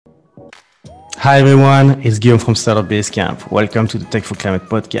Hi everyone, it's Guillaume from Startup Basecamp. Welcome to the Tech for Climate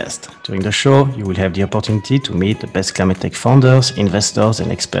podcast. During the show, you will have the opportunity to meet the best climate tech founders, investors,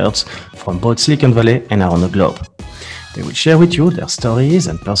 and experts from both Silicon Valley and around the globe. They will share with you their stories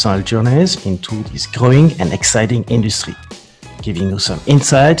and personal journeys into this growing and exciting industry, giving you some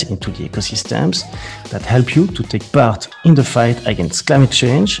insight into the ecosystems that help you to take part in the fight against climate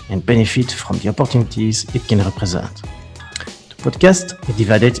change and benefit from the opportunities it can represent. The podcast is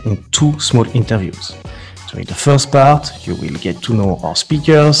divided in two small interviews. During the first part, you will get to know our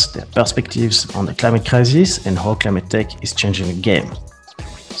speakers, their perspectives on the climate crisis and how climate tech is changing the game.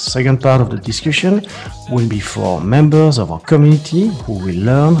 The second part of the discussion will be for members of our community who will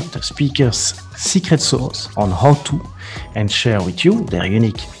learn the speakers' secret sauce on how to and share with you their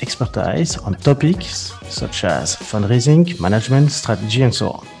unique expertise on topics such as fundraising, management, strategy, and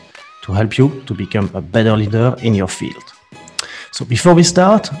so on, to help you to become a better leader in your field. So before we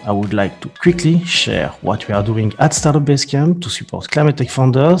start, I would like to quickly share what we are doing at Startup Basecamp to support climate tech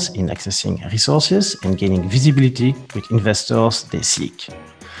founders in accessing resources and gaining visibility with investors they seek.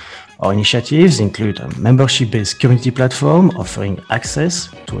 Our initiatives include a membership-based community platform offering access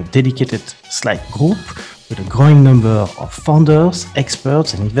to a dedicated Slack group with a growing number of founders,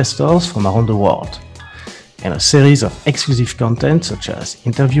 experts, and investors from around the world, and a series of exclusive content such as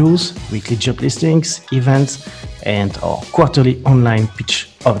interviews, weekly job listings, events, and our quarterly online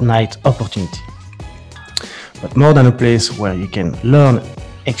pitch of night opportunity. But more than a place where you can learn,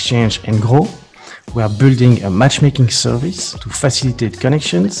 exchange, and grow, we are building a matchmaking service to facilitate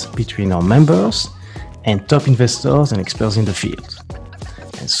connections between our members and top investors and experts in the field.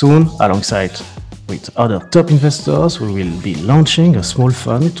 And soon, alongside with other top investors, we will be launching a small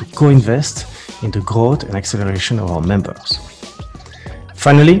fund to co-invest in the growth and acceleration of our members.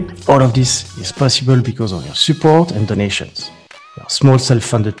 Finally, all of this is possible because of your support and donations. We are a small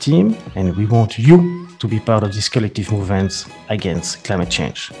self-funded team and we want you to be part of this collective movement against climate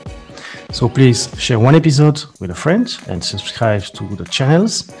change. So please share one episode with a friend and subscribe to the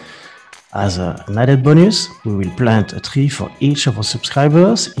channels. As an added bonus, we will plant a tree for each of our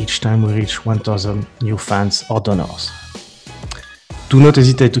subscribers each time we reach 1,000 new fans or donors. Do not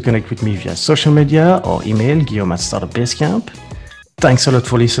hesitate to connect with me via social media or email guillaume@startupbasecamp. Thanks a lot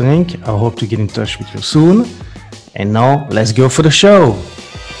for listening. I hope to get in touch with you soon. And now, let's go for the show.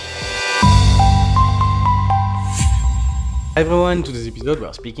 Hi everyone, to this episode we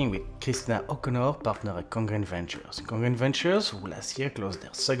are speaking with Christina O'Connor, partner at Congruent Ventures. Congruent Ventures, who last year closed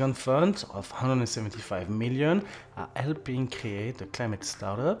their second fund of 175 million, are helping create the climate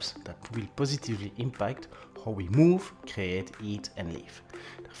startups that will positively impact how we move, create, eat, and live.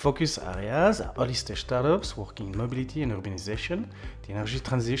 Their focus areas are early-stage startups working in mobility and urbanization, the energy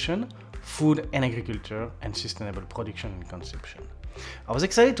transition, food and agriculture, and sustainable production and consumption. I was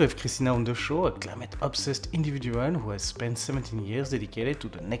excited to have Christina on the show, a climate-obsessed individual who has spent 17 years dedicated to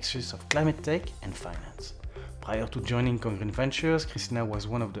the nexus of climate tech and finance. Prior to joining Congruent Ventures, Christina was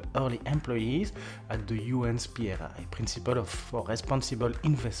one of the early employees at the UN's PRI, Principle for Responsible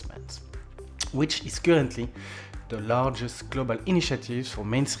Investments, which is currently the largest global initiative for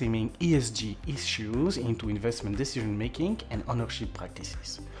mainstreaming ESG issues into investment decision-making and ownership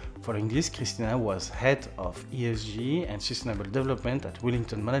practices. Following this, Christina was head of ESG and sustainable development at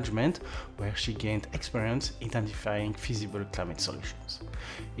Wellington Management, where she gained experience identifying feasible climate solutions.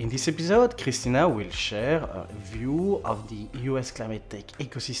 In this episode, Christina will share a view of the US climate tech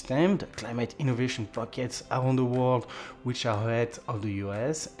ecosystem, the climate innovation pockets around the world which are ahead of the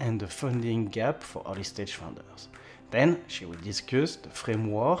US, and the funding gap for early stage founders. Then she will discuss the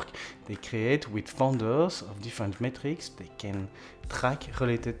framework they create with founders of different metrics they can track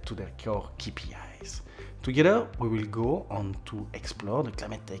related to their core KPIs. Together, we will go on to explore the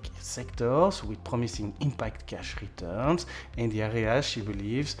climate tech sectors with promising impact cash returns and the areas she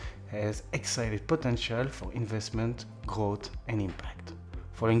believes has excited potential for investment, growth, and impact.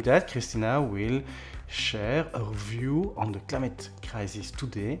 Following that, Christina will share her view on the climate crisis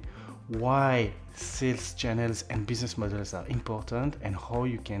today, why sales channels and business models are important, and how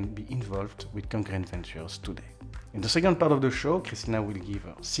you can be involved with Congruent Ventures today. In the second part of the show, Christina will give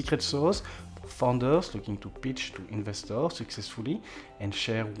her secret sauce for founders looking to pitch to investors successfully and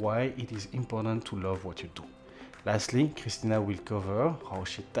share why it is important to love what you do. Lastly, Christina will cover how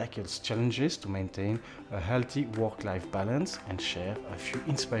she tackles challenges to maintain a healthy work-life balance and share a few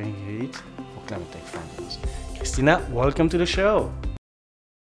inspiring leads for climate tech founders. Christina, welcome to the show.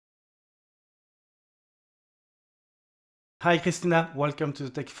 Hi, Christina. Welcome to the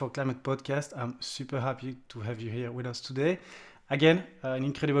Tech for Climate podcast. I'm super happy to have you here with us today. Again, an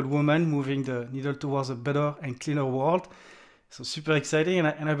incredible woman moving the needle towards a better and cleaner world. So super exciting,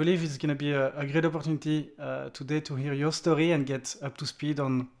 and I believe it's going to be a great opportunity today to hear your story and get up to speed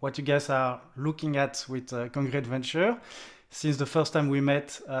on what you guys are looking at with Congruent Venture. Since the first time we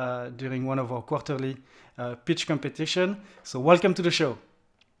met during one of our quarterly pitch competition. So welcome to the show.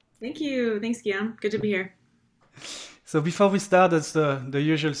 Thank you. Thanks, Guillaume. Good to be here. So before we start, as the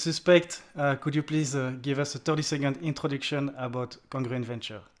usual suspect, could you please give us a 30-second introduction about Congruent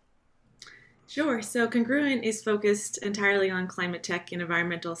Venture? Sure. So Congruent is focused entirely on climate tech and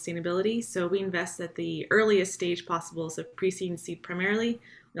environmental sustainability. So we invest at the earliest stage possible, so pre-seed and seed primarily.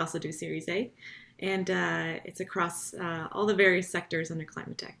 We also do Series A. And it's across all the various sectors under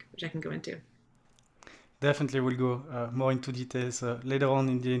climate tech, which I can go into. Definitely, we'll go more into details later on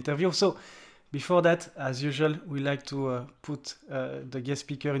in the interview. So before that, as usual, we like to put the guest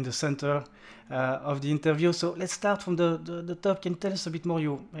speaker in the center of the interview. So let's start from the top. Can you tell us a bit more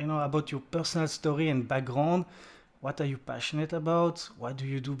about your personal story and background? What are you passionate about? What do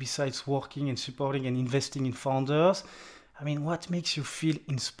you do besides working and supporting and investing in founders? I mean, what makes you feel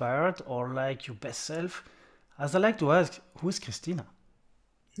inspired or like your best self? As I like to ask, who's Christina?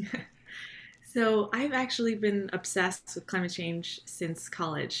 So I've actually been obsessed with climate change since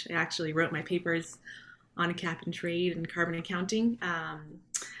college. I actually wrote my papers on a cap and trade and carbon accounting.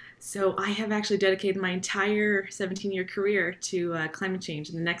 So I have actually dedicated my entire 17-year career to climate change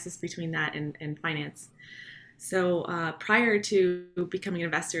and the nexus between that and finance. So prior to becoming an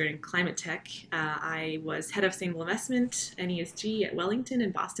investor in climate tech, I was head of sustainable investment and ESG at Wellington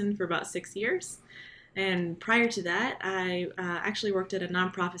in Boston for about 6 years. And prior to that, I actually worked at a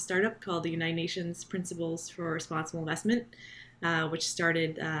nonprofit startup called the United Nations Principles for Responsible Investment, which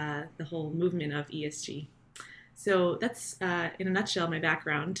started the whole movement of ESG. So that's, in a nutshell, my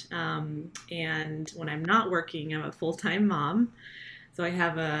background. And when I'm not working, I'm a full-time mom. So I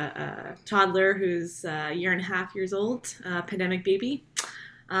have a toddler who's a year and a half years old, pandemic baby.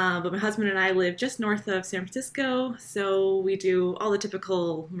 But my husband and I live just north of San Francisco, so we do all the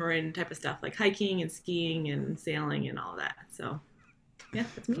typical Marin type of stuff, like hiking and skiing and sailing and all that. So, yeah,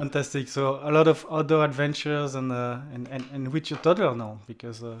 that's me. Fantastic. So a lot of outdoor adventures and with your toddler now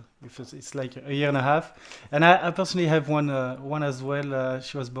because if it's like a year and a half. And I personally have one as well.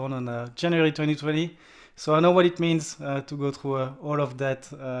 She was born on January 2020, so I know what it means to go through all of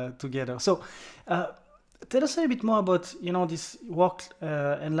that together. So. Tell us a bit more about this work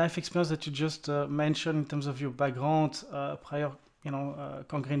and life experience that you just mentioned in terms of your background prior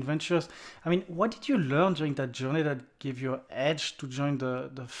Congruent Ventures. I mean, what did you learn during that journey that gave you an edge to join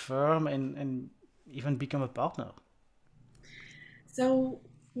the firm and even become a partner? So,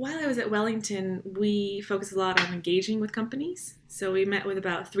 while I was at Wellington, we focused a lot on engaging with companies. So, we met with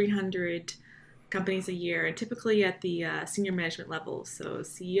about 300 companies a year, and typically at the senior management level. So,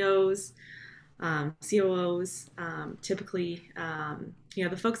 CEOs, COOs, typically,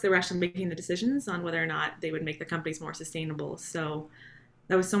 the folks that were actually making the decisions on whether or not they would make their companies more sustainable. So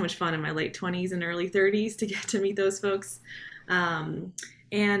that was so much fun in my late 20s and early 30s to get to meet those folks. And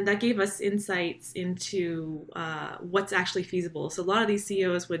that gave us insights into what's actually feasible. So a lot of these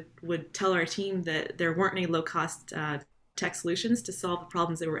CEOs would tell our team that there weren't any low-cost tech solutions to solve the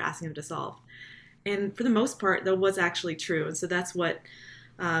problems they were asking them to solve. And for the most part, that was actually true. And so that's what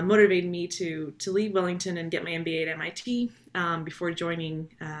motivated me to leave Wellington and get my MBA at MIT before joining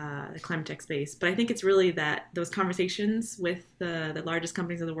the climate tech space. But I think it's really that those conversations with the largest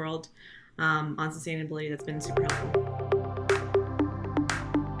companies in the world on sustainability that's been super helpful.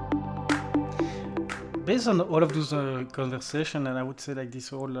 Based on all of those conversation, and I would say like this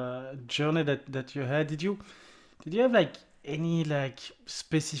whole journey that you had, did you have like any like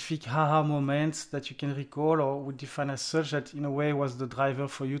specific haha moments that you can recall or would define as such that in a way was the driver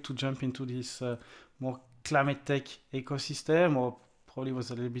for you to jump into this more climate tech ecosystem, or probably was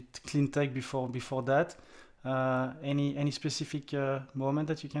a little bit clean tech before that? Any specific moment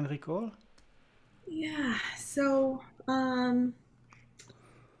that you can recall? Yeah. So,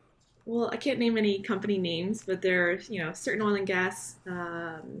 well, I can't name any company names, but there are, certain oil and gas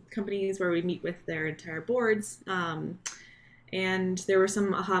companies where we meet with their entire boards. And there were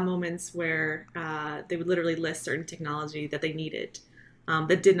some aha moments where they would literally list certain technology that they needed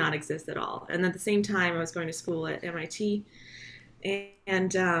that did not exist at all. And at the same time, I was going to school at MIT,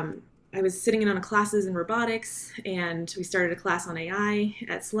 and I was sitting in on classes in robotics, and we started a class on AI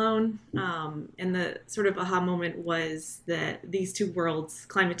at Sloan. And the sort of aha moment was that these two worlds,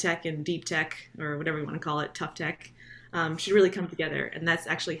 climate tech and deep tech, or whatever you want to call it, tough tech, should really come together. And that's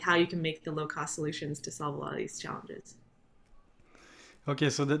actually how you can make the low-cost solutions to solve a lot of these challenges.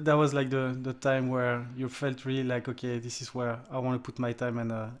 Okay, so that was like the time where you felt really like, okay, this is where I want to put my time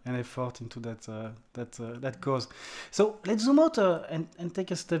and effort into that cause. So let's zoom out and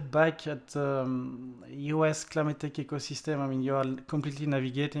take a step back at US climate tech ecosystem. I mean, you are completely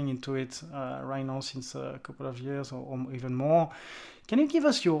navigating into it right now since a couple of years or even more. Can you give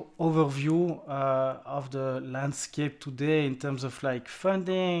us your overview of the landscape today in terms of like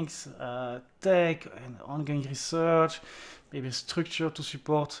fundings, tech, and ongoing research, maybe structure to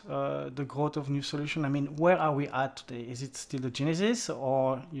support the growth of new solution? I mean, where are we at today? Is it still the genesis,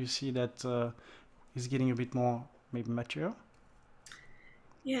 or you see that it's getting a bit more maybe mature?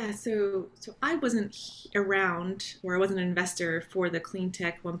 Yeah, so I wasn't around, or I wasn't an investor for the clean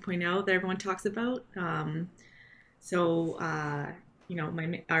tech 1.0 that everyone talks about. So,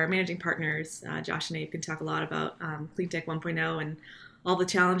 our managing partners, Josh and Abe, can talk a lot about Clean Tech 1.0 and all the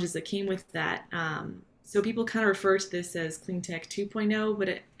challenges that came with that. So people kind of refer to this as Clean Tech 2.0,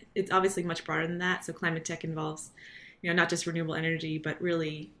 but it's obviously much broader than that. So climate tech involves, not just renewable energy, but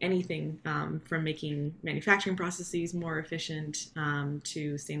really anything from making manufacturing processes more efficient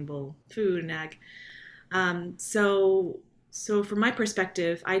to sustainable food and ag. So from my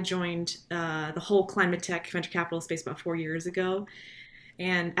perspective, I joined the whole climate tech venture capital space about 4 years ago.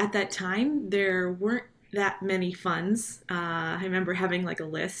 And at that time, there weren't that many funds. I remember having like a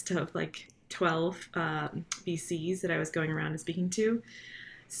list of like 12 VCs that I was going around and speaking to.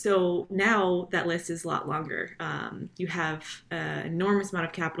 So now that list is a lot longer. You have an enormous amount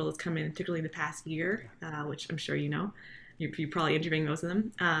of capital that's come in, particularly in the past year, which I'm sure you know. You're probably interviewing most of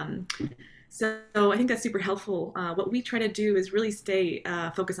them. So I think that's super helpful. What we try to do is really stay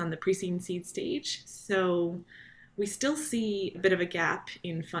focused on the pre-seed and seed stage. So we still see a bit of a gap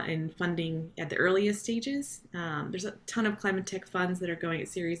in funding at the earliest stages. There's a ton of climate tech funds that are going at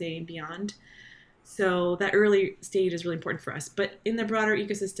Series A and beyond. So that early stage is really important for us. But in the broader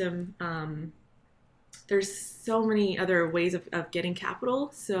ecosystem, there's so many other ways of getting capital.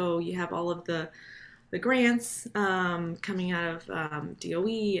 So you have all of the grants coming out of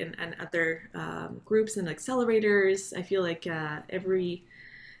DOE and other groups and accelerators. I feel like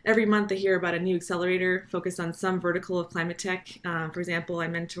every month I hear about a new accelerator focused on some vertical of climate tech. For example, I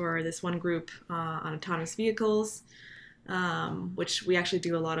mentor this one group on autonomous vehicles, which we actually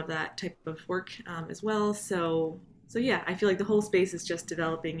do a lot of that type of work as well. So yeah, I feel like the whole space is just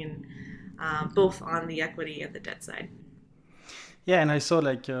developing in both on the equity and the debt side. Yeah, and I saw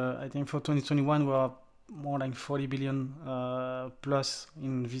like I think for 2021 we're more like 40 billion plus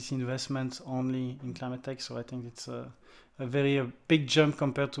in VC investments only in climate tech. So I think it's a very big jump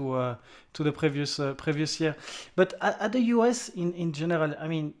compared to the previous year. But at the US in general, I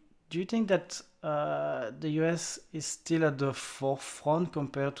mean, do you think that the US is still at the forefront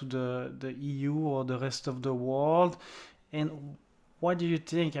compared to the EU or the rest of the world? And what do you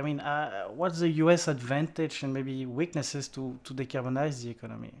think? I mean, what's the US advantage and maybe weaknesses to decarbonize the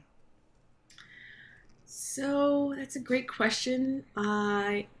economy? So that's a great question.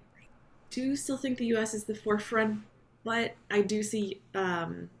 I do still think the US is the forefront, but I do see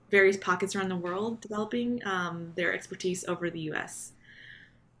various pockets around the world developing their expertise over the US.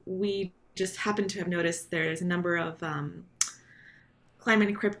 We just happen to have noticed there's a number of climate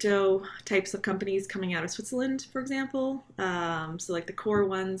and crypto types of companies coming out of Switzerland, for example. So, like the core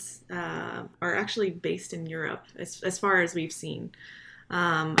ones are actually based in Europe, as far as we've seen.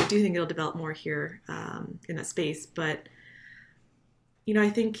 I do think it'll develop more here in that space, but I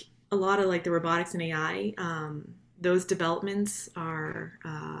think a lot of like the robotics and AI, those developments are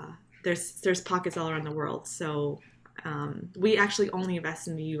there's pockets all around the world. So we actually only invest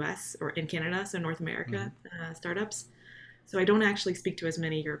in the U.S. or in Canada, so North America startups. So I don't actually speak to as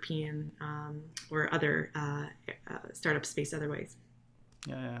many European or other startups based other ways.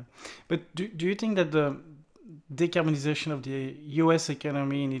 Yeah. But do you think that the decarbonization of the US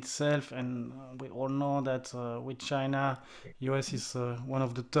economy in itself, and we all know that with China, US is one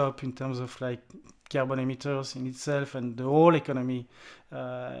of the top in terms of like carbon emitters in itself, and the whole economy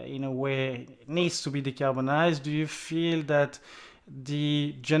in a way needs to be decarbonized. Do you feel that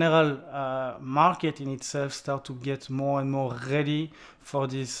the general market in itself start to get more and more ready for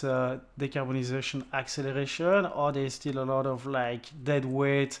this decarbonization acceleration, or there's still a lot of like dead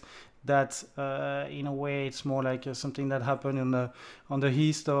weight that in a way it's more like something that happened on the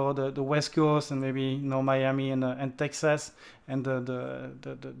east or the west coast, and maybe Miami and Texas, and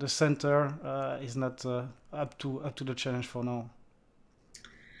the center is not up to the challenge for now?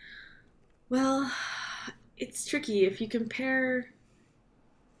 Well, it's tricky if you compare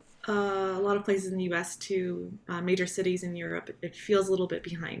a lot of places in the US to major cities in Europe. It feels a little bit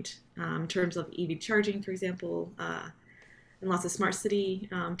behind in terms of EV charging, for example. and lots of smart city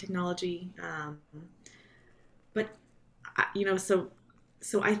technology. But so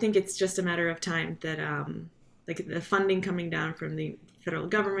I think it's just a matter of time that like the funding coming down from the federal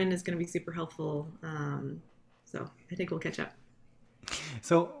government is going to be super helpful. So I think we'll catch up.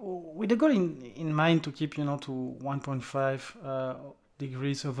 So with the goal in mind to keep, to 1.5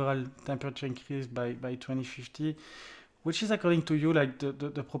 degrees overall temperature increase by 2050, which is according to you like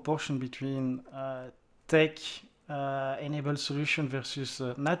the proportion between tech enabled solution versus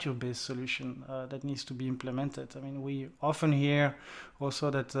nature-based solution that needs to be implemented. I mean, we often hear also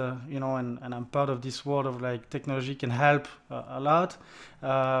that, and I'm part of this world of like technology can help a lot.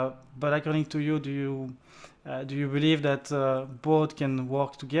 But according to you, do you believe that both can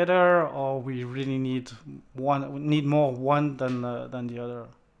work together, or we really need more one than the other?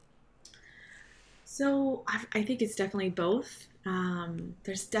 So I think it's definitely both.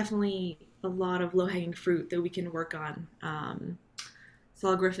 There's definitely a lot of low-hanging fruit that we can work on.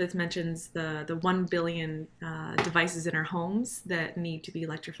 Saul Griffith mentions the 1 billion devices in our homes that need to be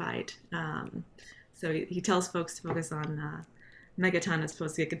electrified. So he tells folks to focus on megaton as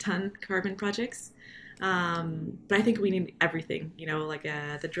opposed to gigaton carbon projects. But I think we need everything. Like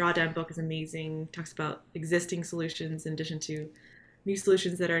the Drawdown book is amazing. Talks about existing solutions in addition to new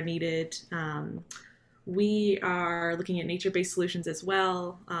solutions that are needed. We are looking at nature-based solutions as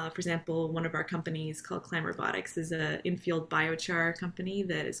well. For example, one of our companies called Climb Robotics is an in-field biochar company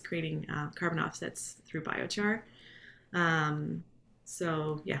that is creating carbon offsets through biochar.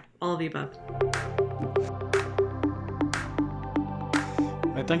 So yeah, all of the above.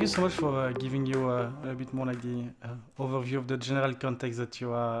 Thank you so much for giving you a bit more like the overview of the general context that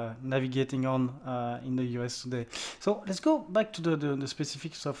you are navigating on in the US today. So let's go back to the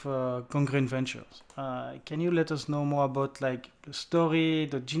specifics of Congruent Ventures. Can you let us know more about like the story,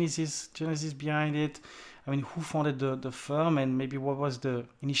 the genesis behind it? I mean, who founded the firm, and maybe what was the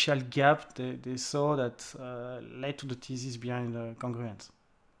initial gap they saw that led to the thesis behind Congruent?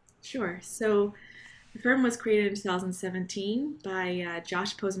 Sure. So the firm was created in 2017 by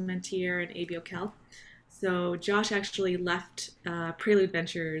Josh Posamentier and Abe Yokel. So Josh actually left Prelude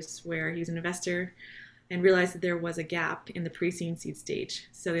Ventures, where he was an investor, and realized that there was a gap in the pre-seed stage.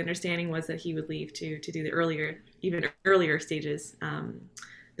 So the understanding was that he would leave to do the even earlier stages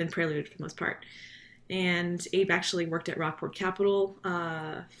than Prelude for the most part. And Abe actually worked at Rockport Capital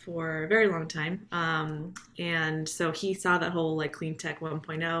for a very long time. And so he saw that whole like clean tech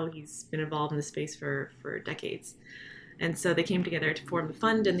 1.0. He's been involved in the space for decades. And so they came together to form the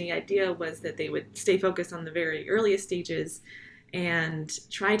fund. And the idea was that they would stay focused on the very earliest stages and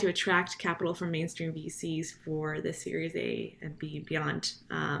try to attract capital from mainstream VCs for the Series A and B and beyond.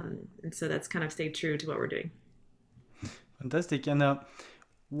 And so that's kind of stayed true to what we're doing. Fantastic. And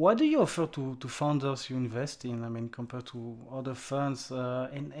what do you offer to founders you invest in? I mean, compared to other funds,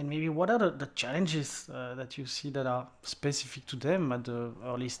 and maybe what are the challenges that you see that are specific to them at the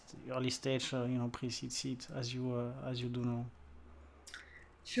early stage, pre-seed seed, as you do know?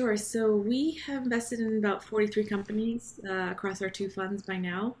 Sure. So we have invested in about 43 companies across our two funds by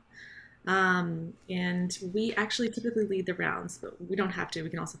now. And we actually typically lead the rounds, but we don't have to. We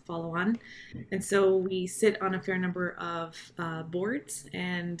can also follow on. And so we sit on a fair number of boards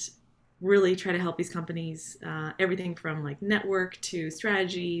and really try to help these companies, everything from like network to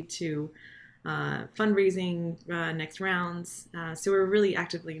strategy to fundraising, next rounds. So we're really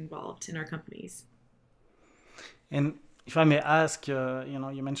actively involved in our companies. And if I may ask,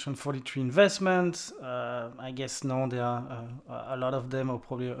 you mentioned 43 investments. I guess now there are a lot of them, or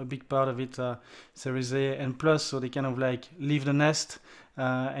probably a big part of it, Series A and plus, so they kind of like leave the nest,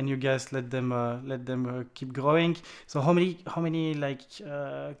 and you guys let them keep growing. So how many like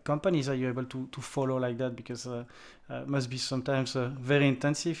companies are you able to follow like that? Because must be sometimes very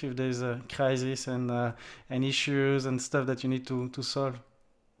intensive if there's a crisis and issues and stuff that you need to solve.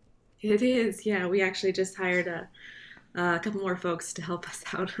 It is, yeah. We actually just hired a couple more folks to help us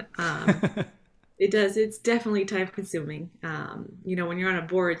out. It's definitely time consuming. When you're on a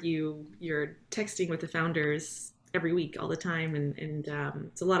board, you're texting with the founders every week all the time, and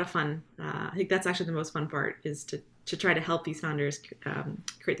it's a lot of fun. I think that's actually the most fun part, is to try to help these founders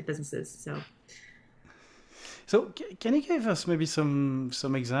create the businesses. So can you give us maybe some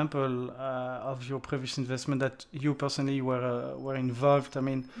example of your previous investment that you personally were involved? I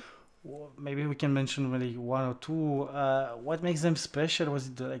mean, maybe we can mention really one or two. What makes them special? Was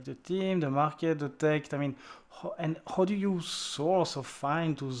it the team, the market, the tech? I mean, how do you source or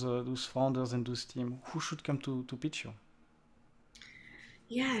find those founders and those team? Who should come to pitch you?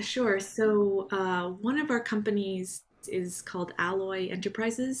 Yeah, sure. So one of our companies is called Alloy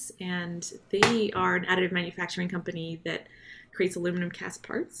Enterprises, and they are an additive manufacturing company that creates aluminum cast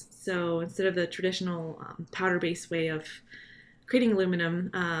parts. So instead of the traditional powder-based way of creating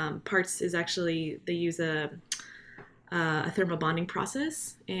aluminum parts, is actually they use a thermal bonding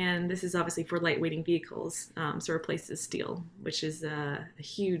process, and this is obviously for lightweighting vehicles, so it replaces steel, which is a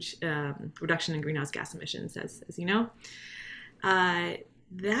huge reduction in greenhouse gas emissions, as you know.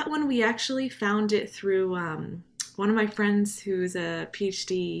 That one, we actually found it through one of my friends who's a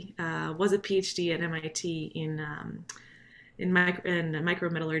PhD, was a PhD at MIT in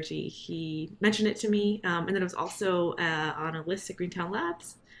micrometallurgy. He mentioned it to me, and then it was also on a list at Greentown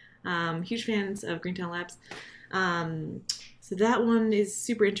Labs. Huge fans of Greentown Labs. So that one is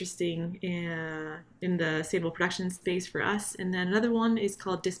super interesting in the sustainable production space for us. And then another one is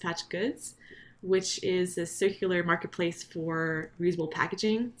called Dispatch Goods, which is a circular marketplace for reusable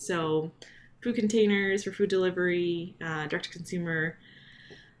packaging. So food containers for food delivery, direct-to-consumer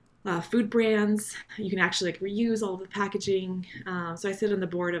food brands. You can actually reuse all of the packaging. So I sit on the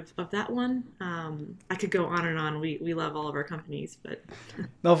board of that one. I could go on and on. We love all of our companies, but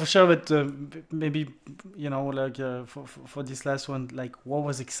No, for sure. But maybe like for this last one, like what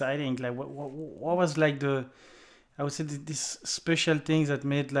was exciting? Like what was like I would say these special things that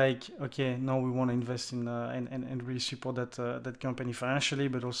made like, okay, now we want to invest in and really support that company financially,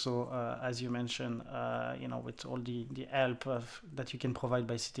 but also as you mentioned, with all the help that you can provide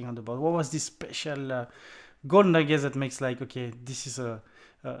by sitting on the board. What was this special gold nugget that makes like, okay, this is a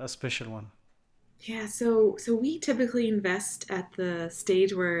special one? yeah. So we typically invest at the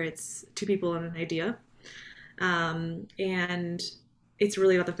stage where it's two people and an idea, and it's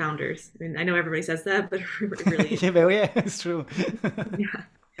really about the founders. I mean, I know everybody says that, but it really is. Yeah, but yeah, it's true. Yeah.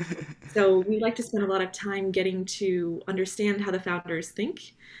 So we like to spend a lot of time getting to understand how the founders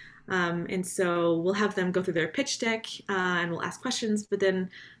think. And so we'll have them go through their pitch deck and we'll ask questions. But then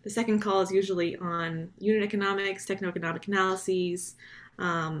the second call is usually on unit economics, techno-economic analyses,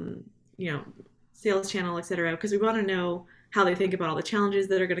 sales channel, et cetera, because we want to know how they think about all the challenges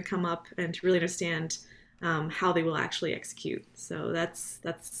that are going to come up and to really understand how they will actually execute. So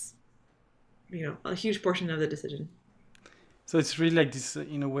that's a huge portion of the decision. So it's really like this,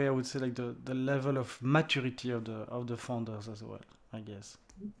 in a way, I would say like the level of maturity of the founders as well, I guess.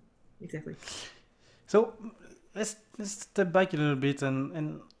 Exactly. So let's step back a little bit,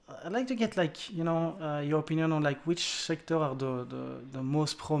 and I'd like to get like your opinion on like which sector are the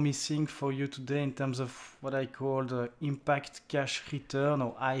most promising for you today in terms of what I call the impact cash return,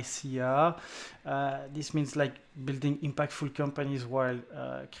 or ICR. This means like building impactful companies while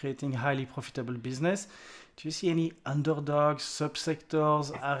creating highly profitable business. Do you see any underdogs,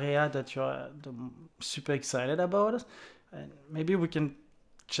 subsectors, area that you're super excited about? And maybe we can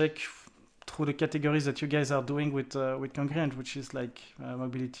check through the categories that you guys are doing with Congruent, which is like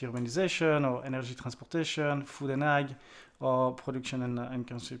mobility urbanization, or energy transportation, food and ag, or production and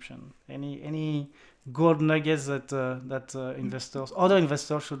consumption. Any gold nuggets that other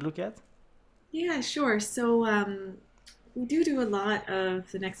investors should look at? Yeah, sure. So we do a lot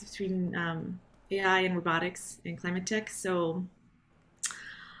of the nexus between AI and robotics and climate tech. So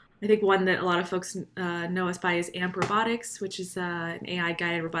I think one that a lot of folks know us by is AMP Robotics, which is an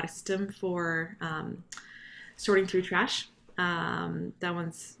AI-guided robotic system for sorting through trash. That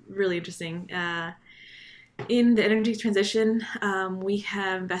one's really interesting. In the energy transition, we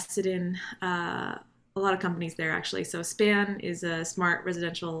have invested in a lot of companies there, actually. So SPAN is a smart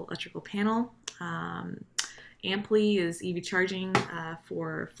residential electrical panel. Amply is EV charging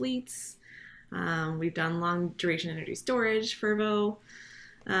for fleets. We've done long duration energy storage, Fervo.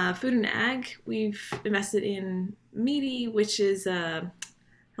 Food and ag, we've invested in Meaty, which is a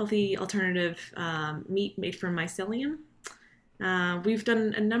healthy alternative meat made from mycelium. We've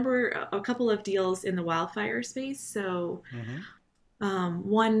done a couple of deals in the wildfire space. So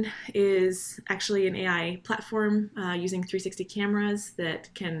one is actually an AI platform using 360 cameras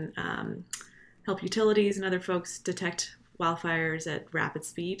that can help utilities and other folks detect wildfires at rapid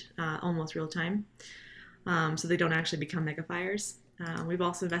speed, almost real time, so they don't actually become mega fires. We've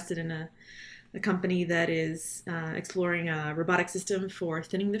also invested in a company that is exploring a robotic system for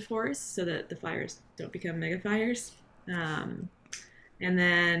thinning the forest so that the fires don't become mega fires. And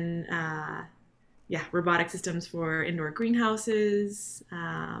then, robotic systems for indoor greenhouses.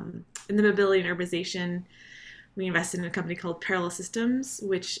 In the mobility and urbanization, we invested in a company called Parallel Systems,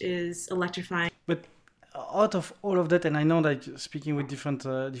 which is electrifying. But out of all of that, and I know like speaking with different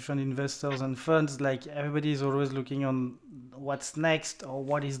investors and funds, like everybody is always looking on what's next, or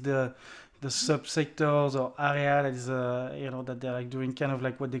what is the subsectors or area that is that they're like doing kind of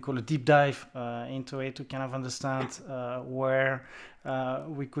like what they call a deep dive into it, to kind of understand where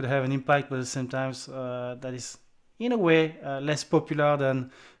we could have an impact, but at the same time that is in a way less popular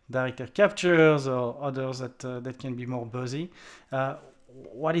than director captures or others that can be more buzzy.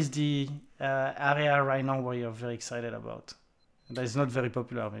 What is the area right now where you're very excited about? That is not very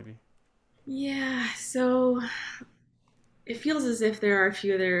popular, maybe. Yeah, so it feels as if there are a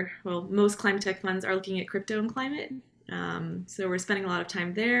few other, well, most climate tech funds are looking at crypto and climate. So we're spending a lot of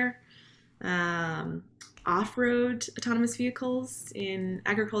time there. Um, Off-road autonomous vehicles in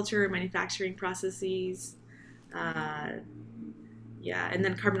agriculture, manufacturing processes, uh, yeah, and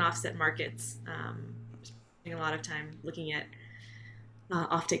then carbon offset markets. Spending a lot of time looking at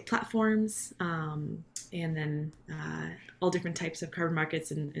offtake platforms, and then all different types of carbon markets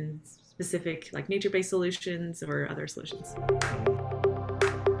and specific like nature-based solutions or other solutions.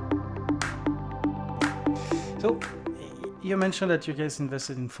 So you mentioned that you guys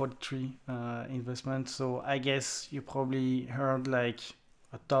invested in 43 investments. So I guess you probably heard like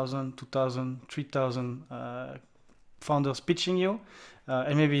 1,000, 2,000, 3,000 founders pitching you,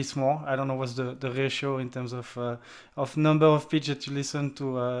 and maybe it's more. I don't know what's the ratio in terms of number of pitch that you listen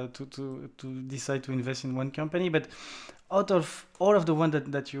to decide to invest in one company. But out of all of the one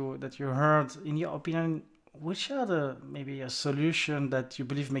that you heard, in your opinion, which are the maybe a solution that you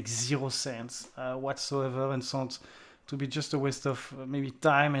believe makes zero sense whatsoever and sounds to be just a waste of maybe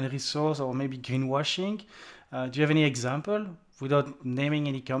time and resource or maybe greenwashing? Do you have any example without naming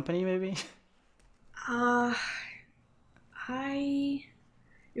any company, maybe? Uh, I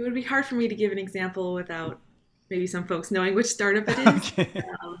It would be hard for me to give an example without maybe some folks knowing which startup it is. Okay.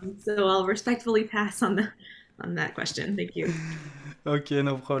 So I'll respectfully pass on that question. Thank you. Okay,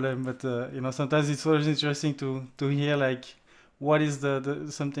 no problem. But sometimes it's always interesting to hear like what is the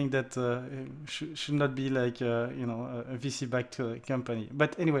something that should not be like a VC backed company.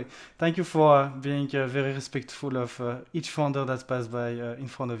 But anyway, thank you for being very respectful of each founder that passed by in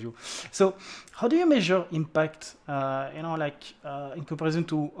front of you. So, how do you measure impact? In comparison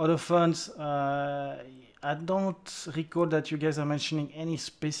to other funds. I don't recall that you guys are mentioning any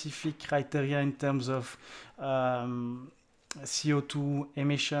specific criteria in terms of CO2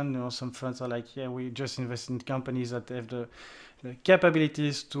 emission. Some funds are like, yeah, we just invest in companies that have the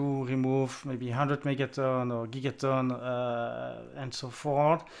capabilities to remove maybe 100 megaton or gigaton and so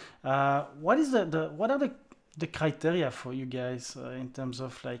forth. What is what are the criteria for you guys in terms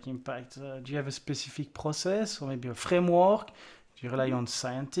of like impact? Do you have a specific process or maybe a framework? Do you rely on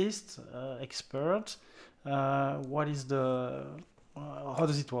scientists, experts? What is how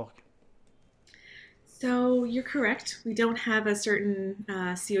does it work? So you're correct. We don't have a certain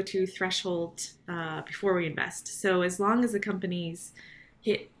CO2 threshold before we invest. So as long as the companies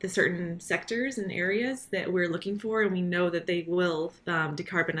hit the certain sectors and areas that we're looking for, and we know that they will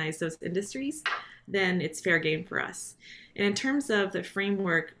decarbonize those industries, then it's fair game for us. And in terms of the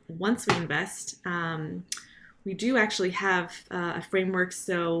framework, once we invest, we do actually have a framework.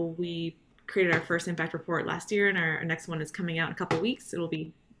 So we created our first impact report last year, and our next one is coming out in a couple of weeks. It'll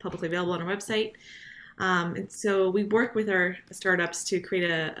be publicly available on our website. And so we work with our startups to create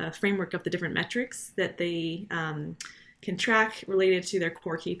a framework of the different metrics that they can track related to their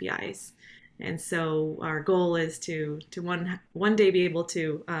core KPIs. And so our goal is to one day be able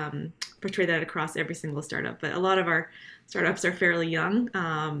to portray that across every single startup. But a lot of our startups are fairly young.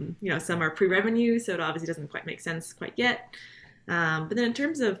 Some are pre-revenue, so it obviously doesn't quite make sense quite yet. But then in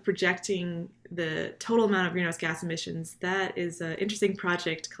terms of projecting the total amount of greenhouse gas emissions, that is an interesting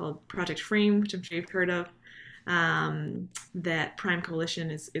project called Project Frame, which I'm sure you've heard of, that Prime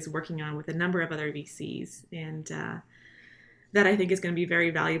Coalition is working on with a number of other VCs. And that I think is going to be very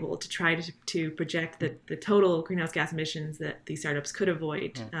valuable to try to project the total greenhouse gas emissions that these startups could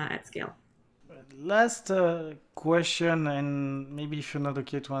avoid at scale. Last question, and maybe if you're not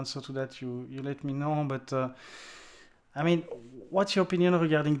okay to answer to that, you let me know. But I mean, what's your opinion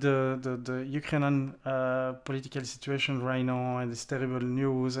regarding the Ukrainian political situation right now and this terrible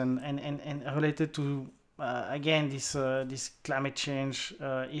news and related to again this climate change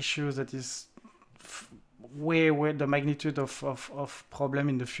issues that is where the magnitude of problem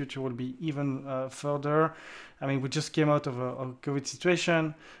in the future will be even further. I mean, we just came out of a COVID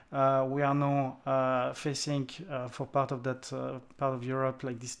situation. We are now facing for part of that part of Europe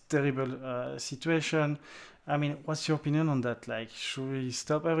like this terrible situation. I mean, what's your opinion on that? Like, should we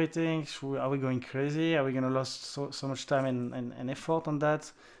stop everything? Are we going crazy? Are we going to lose so much time and effort on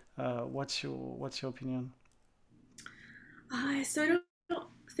that? What's your opinion? So I don't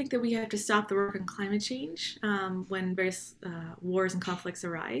think that we have to stop the work on climate change when various wars and conflicts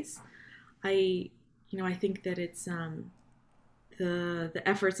arise. I think that it's the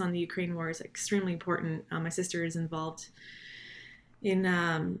efforts on the Ukraine war is extremely important. My sister is involved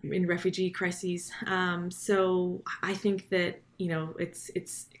in refugee crises. So I think that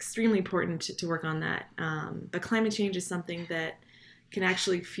it's extremely important to work on that. But climate change is something that can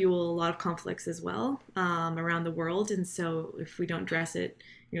actually fuel a lot of conflicts as well around the world. And so if we don't address it,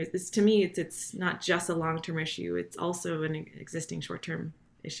 to me, it's not just a long-term issue. It's also an existing short-term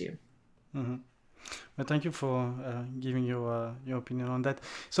issue. Mm-hmm. Well, thank you for giving your opinion on that.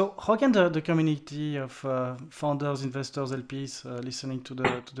 So, how can the community of founders, investors, LPs listening to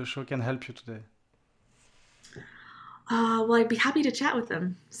the show can help you today? Well, I'd be happy to chat with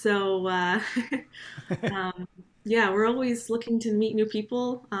them. So, yeah, we're always looking to meet new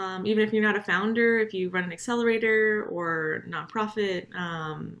people. Even if you're not a founder, if you run an accelerator or nonprofit,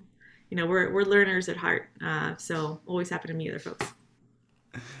 we're learners at heart. So, always happy to meet other folks.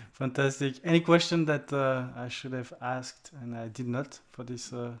 Fantastic. Any question that I should have asked and I did not for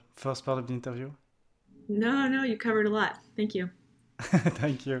this first part of the interview? No, you covered a lot. Thank you.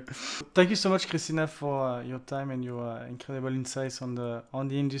 Thank you. Thank you so much, Christina, for your time and your incredible insights on the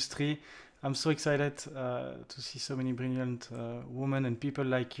industry. I'm so excited to see so many brilliant women and people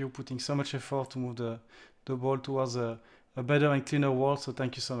like you putting so much effort to move the ball towards a better and cleaner world. So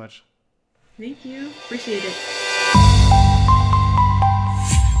thank you so much. Thank you. Appreciate it.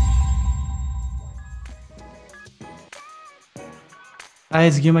 Hi,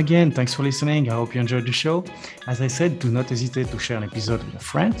 it's Guillaume again. Thanks for listening. I hope you enjoyed the show. As I said, do not hesitate to share an episode with a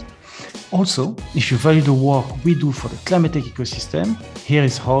friend. Also, if you value the work we do for the climate tech ecosystem, here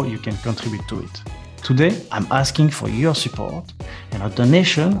is how you can contribute to it. Today, I'm asking for your support and a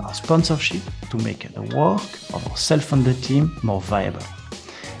donation or sponsorship to make the work of our self-funded team more viable.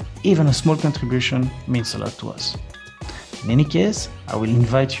 Even a small contribution means a lot to us. In any case, I will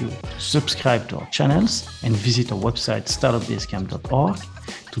invite you to subscribe to our channels and visit our website startupbasecamp.org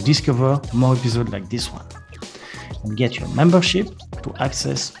to discover more episodes like this one. And get your membership to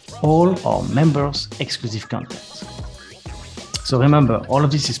access all our members' exclusive content. So remember, all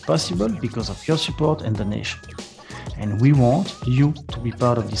of this is possible because of your support and donation. And we want you to be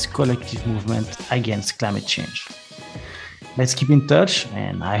part of this collective movement against climate change. Let's keep in touch,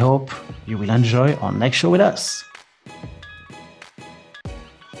 and I hope you will enjoy our next show with us.